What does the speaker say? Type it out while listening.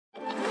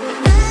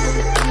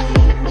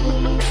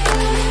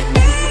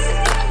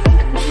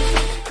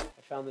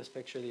found this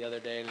picture the other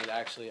day, and it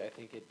actually, I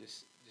think it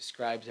just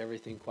describes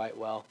everything quite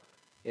well.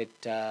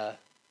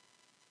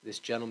 This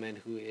gentleman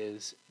who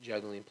is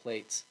juggling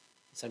plates.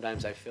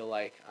 Sometimes I feel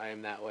like I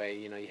am that way.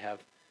 You know, you have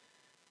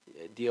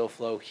deal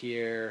flow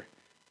here,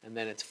 and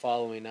then it's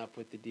following up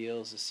with the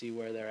deals to see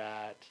where they're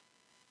at.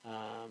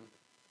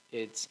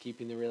 It's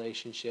keeping the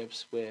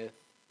relationships with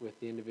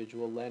the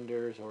individual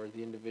lenders or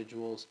the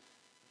individuals,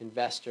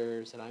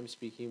 investors that I'm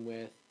speaking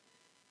with.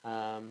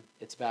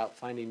 It's about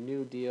finding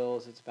new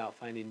deals. It's about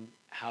finding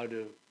how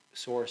to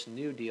source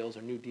new deals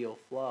or new deal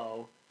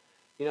flow.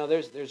 You know,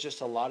 there's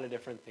just a lot of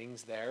different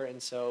things there,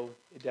 and so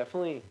it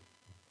definitely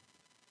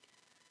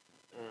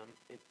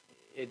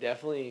it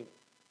definitely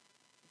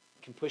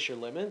can push your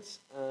limits.